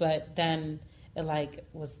sleeping. But then it, like,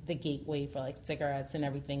 was the gateway for, like, cigarettes and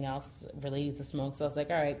everything else related to smoke. So I was like,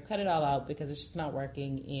 all right, cut it all out because it's just not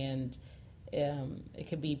working. And it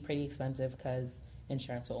could be pretty expensive because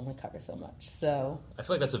insurance will only cover so much. So I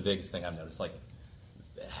feel like that's the biggest thing I've noticed, like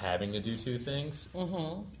having to do 2 things,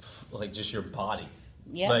 like just your body.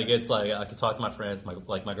 Yeah. Like, it's like I could talk to my friends, my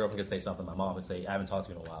girlfriend could say something, my mom would say, I haven't talked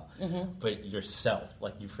to you in a while. But yourself,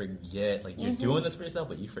 like, you forget, like, you're doing this for yourself,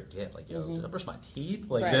 but you forget, like, yo, did I brush my teeth?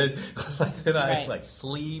 Like, did I like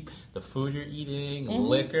sleep? The food you're eating,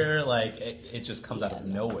 liquor, like, it just comes out of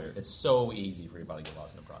nowhere. It's so easy for your body to get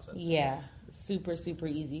lost in the process. Yeah, super, super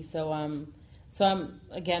easy. So I'm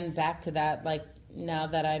again back to that. Like, now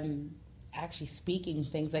that I'm actually speaking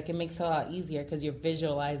things, like, it makes it a lot easier because you're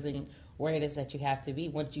visualizing where it is that you have to be.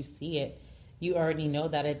 Once you see it, you already know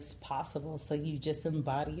that it's possible. So you just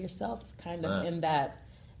embody yourself kind of in that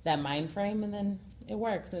mind frame, and then it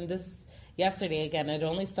works. And this yesterday, again, it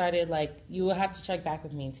only started, like, you will have to check back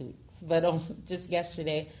with me in 2 weeks. But just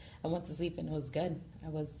yesterday, I went to sleep and it was good. I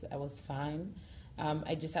was fine.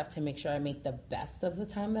 I just have to make sure I make the best of the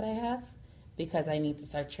time that I have because I need to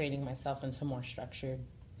start training myself into more structured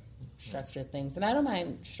things. And I don't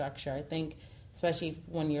mind structure. I think especially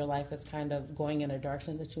when your life is kind of going in a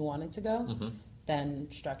direction that you want it to go, then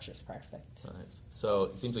structure's perfect. Nice. So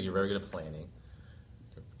it seems like you're very good at planning,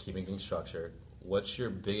 keeping things structured. What's your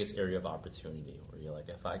biggest area of opportunity where you're like,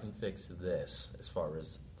 if I can fix this as far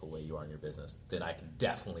as the way you are in your business, then I can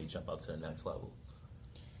definitely jump up to the next level?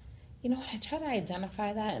 You know, I try to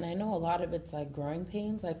identify that, and I know a lot of it's like growing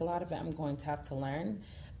pains. Like, a lot of it I'm going to have to learn.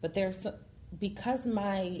 But because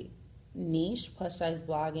my niche, plus size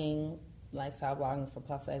blogging, lifestyle blogging for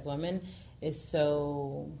plus size women, is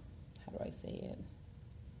so, how do I say it?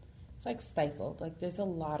 It's like stifled. Like, there's a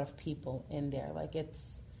lot of people in there. Like,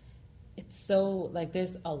 it's so, like,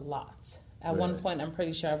 there's a lot. At one point, I'm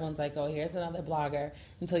pretty sure everyone's like, oh, here's another blogger.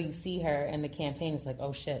 Until you see her in the campaign, it's like,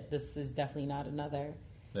 oh shit, this is definitely not another.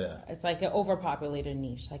 Yeah. It's like an overpopulated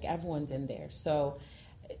niche. Like, everyone's in there. So,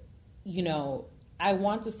 you know, I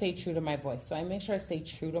want to stay true to my voice. So I make sure I stay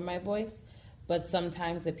true to my voice. But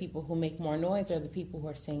sometimes the people who make more noise are the people who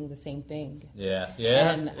are saying the same thing. Yeah.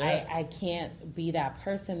 And I can't be that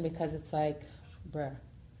person because it's like, bruh,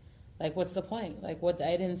 like, what's the point? Like, I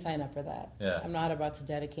didn't sign up for that. Yeah. I'm not about to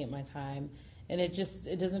dedicate my time. And it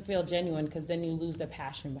doesn't feel genuine because then you lose the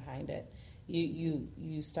passion behind it.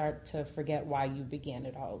 You start to forget why you began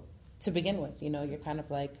it all to begin with. You know, you're kind of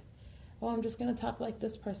like, oh, I'm just going to talk like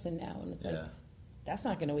this person now. And it's like, that's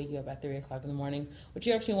not going to wake you up at 3 o'clock in the morning. What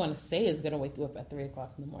you actually want to say is going to wake you up at 3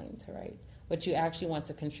 o'clock in the morning to write. What you actually want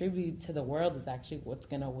to contribute to the world is actually what's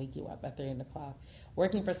going to wake you up at 3 o'clock.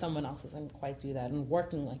 Working for someone else doesn't quite do that, and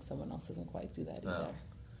working like someone else doesn't quite do that either.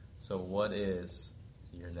 So what is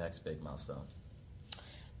your next big milestone?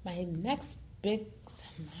 My next big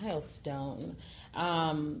milestone.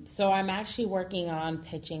 So I'm actually working on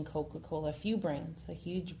pitching Coca-Cola, a few brands, a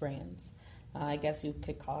huge brands. I guess you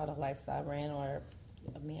could call it a lifestyle brand or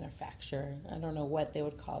a manufacturer. I don't know what they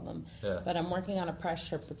would call them. Yeah. But I'm working on a press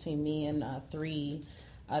trip between me and three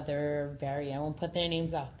other I won't put their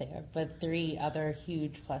names out there, but three other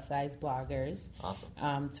huge plus size bloggers.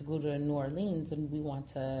 Awesome. To go to New Orleans, and we want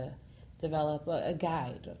to develop a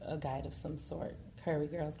guide of some sort, Curvy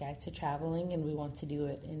Girl's Guide to Traveling, and we want to do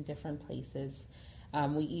it in different places.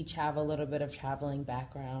 We each have a little bit of traveling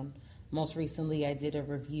background. Most recently, I did a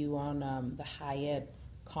review on the Hyatt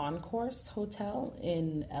Concourse Hotel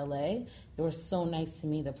in LA. They were so nice to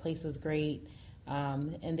me. The place was great.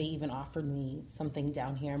 And they even offered me something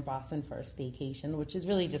down here in Boston for a staycation, which is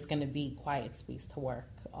really just going to be quiet space to work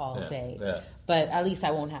all day. Yeah. But at least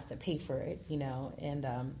I won't have to pay for it, you know. And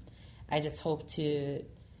I just hope to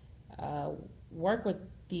work with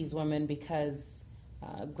these women because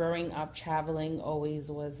growing up traveling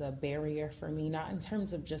always was a barrier for me, not in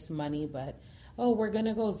terms of just money, but, oh, we're going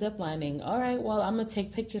to go ziplining. All right, well, I'm going to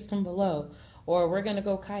take pictures from below. Or we're going to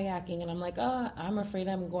go kayaking. And I'm like, oh, I'm afraid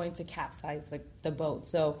I'm going to capsize the boat.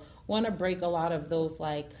 So want to break a lot of those,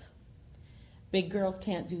 like, big girls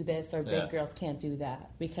can't do this or big girls can't do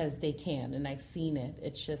that, because they can. And I've seen it.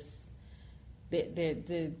 It's just,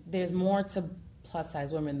 there's more to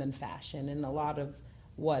plus-size women than fashion. And a lot of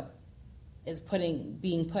what is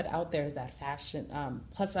being put out there is that fashion.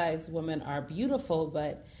 Plus-size women are beautiful,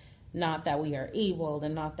 but not that we are able,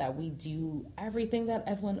 and not that we do everything that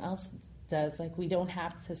everyone else does. Like, we don't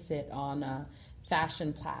have to sit on a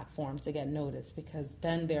fashion platform to get noticed, because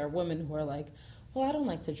then there are women who are like, well, I don't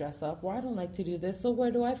like to dress up, or I don't like to do this, so where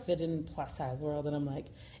do I fit in the plus size world? And I'm like,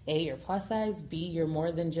 A, you're plus size, B, you're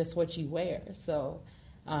more than just what you wear. So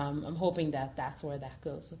I'm hoping that that's where that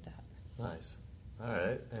goes with that. Nice. All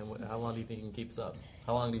right. And how long do you think you can keep this up?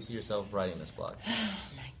 How long do you see yourself writing this blog? Oh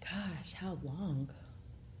my gosh, how long?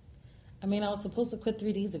 I mean, I was supposed to quit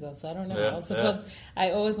 3 days ago, so I don't know.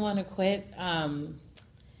 I always want to quit. And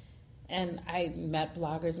I met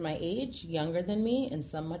bloggers my age, younger than me, and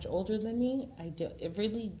some much older than me. It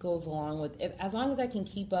really goes along with it. As long as I can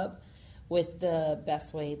keep up with the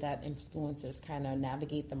best way that influencers kind of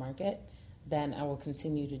navigate the market, then I will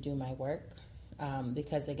continue to do my work.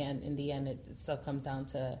 Because, again, in the end, it still comes down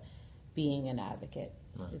to being an advocate.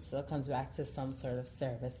 Nice. It still comes back to some sort of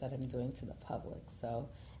service that I'm doing to the public. So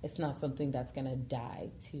it's not something that's going to die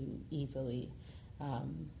too easily.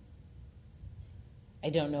 I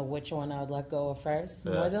don't know which one I would let go of first.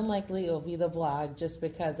 Yeah. More than likely, it'll be the blog, just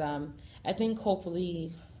because I think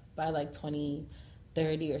hopefully by like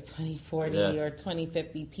 2030 or 2040 or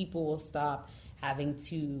 2050, people will stop having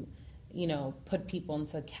to, you know, put people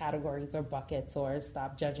into categories or buckets, or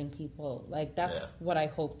stop judging people. Like, that's what I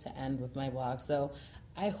hope to end with my blog. So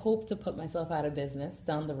I hope to put myself out of business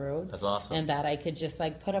down the road. That's awesome. And that I could just,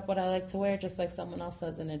 like, put up what I like to wear just like someone else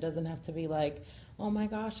does. And it doesn't have to be like, oh my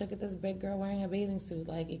gosh, look at this big girl wearing a bathing suit.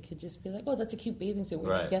 Like, it could just be like, oh, that's a cute bathing suit.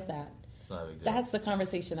 Where'd you get that? That's the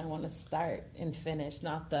conversation I want to start and finish,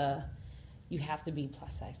 not the you have to be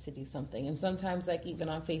plus size to do something. And sometimes, like, even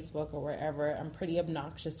on Facebook or wherever, I'm pretty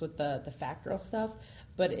obnoxious with the fat girl stuff.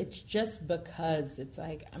 But it's just because it's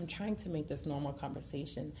like, I'm trying to make this normal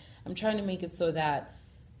conversation. I'm trying to make it so that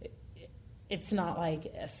it's not,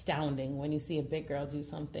 like, astounding when you see a big girl do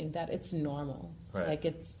something, that it's normal. Right.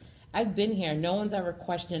 Like, I've been here. No one's ever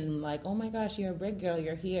questioned, like, oh my gosh, you're a big girl,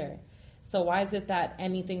 you're here. So why is it that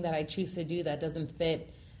anything that I choose to do that doesn't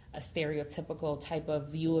fit a stereotypical type of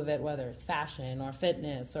view of it, whether it's fashion or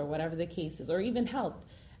fitness or whatever the case is, or even health?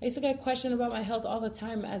 I used to get questioned about my health all the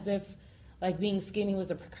time, as if, like, being skinny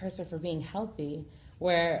was a precursor for being healthy,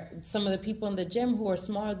 where some of the people in the gym who are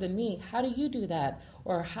smaller than me, how do you do that?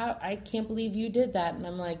 Or how, I can't believe you did that. And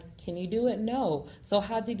I'm like, can you do it? No. So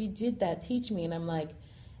how did you did that? Teach me. And I'm like,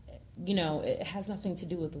 you know, it has nothing to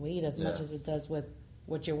do with weight as much as it does with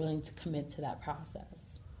what you're willing to commit to that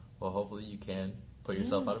process. Well, hopefully you can put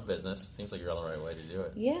yourself out of business. Seems like you're on the right way to do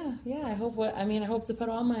it. Yeah. I hope to put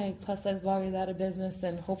all my plus size bloggers out of business,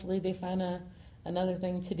 and hopefully they find another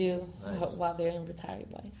thing to do while they're in retired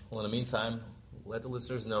life. Well, in the meantime, let the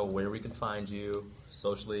listeners know where we can find you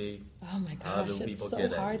socially. Oh my gosh, it's so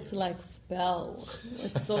hard to, like, spell.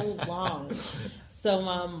 It's so long. So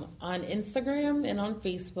on Instagram and on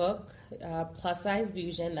Facebook, Plus Size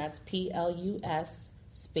Beausion, that's PLUS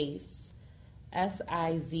space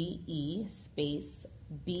SIZE space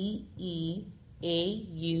BEAUSION.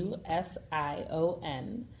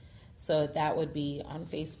 So that would be on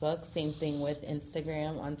Facebook. Same thing with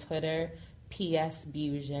Instagram. On Twitter, PS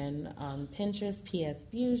Beausion. On Pinterest, PS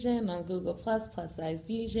Beausion. On Google Plus Size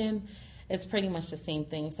Beausion. it's pretty much the same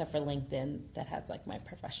thing except for LinkedIn that has like my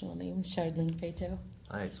professional name, Chardline Faiteau.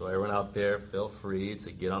 All right, so everyone out there, feel free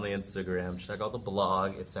to get on the Instagram, check out the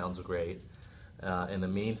blog. It sounds great. In the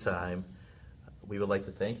meantime, we would like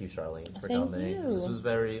to thank you, Charlene, for coming. You. This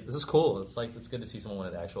is cool. It's good to see someone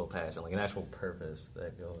with an actual passion, like an actual purpose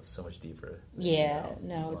that goes so much deeper. Yeah,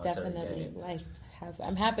 definitely. Life has.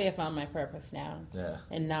 I'm happy I found my purpose now. Yeah.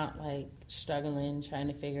 And not like struggling, trying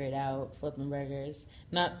to figure it out, flipping burgers.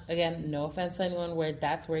 Not, again, no offense to anyone where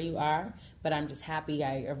that's where you are, but I'm just happy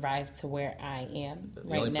I arrived to where I am right now.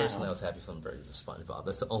 The only person that was happy flipping burgers is SpongeBob.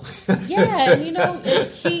 That's the only. Yeah,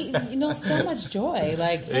 and he, so much joy.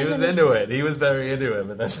 Like he was into it. He was very into it,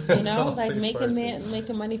 but that's like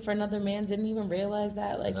making money for another man. Didn't even realize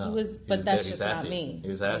that. Like but that's just not me. He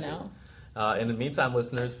was happy. In the meantime,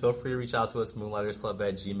 listeners, feel free to reach out to us,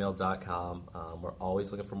 moonlightersclub@gmail.com. We're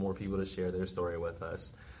always looking for more people to share their story with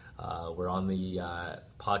us. We're on the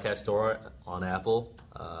podcast store on Apple.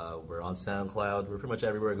 We're on SoundCloud. We're pretty much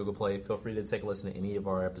everywhere, Google Play. Feel free to take a listen to any of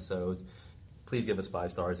our episodes. Please give us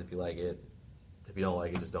 5 stars if you like it. If you don't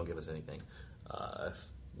like it, just don't give us anything.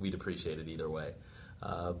 We'd appreciate it either way.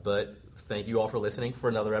 But thank you all for listening for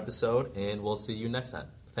another episode, and we'll see you next time.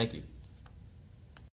 Thank you.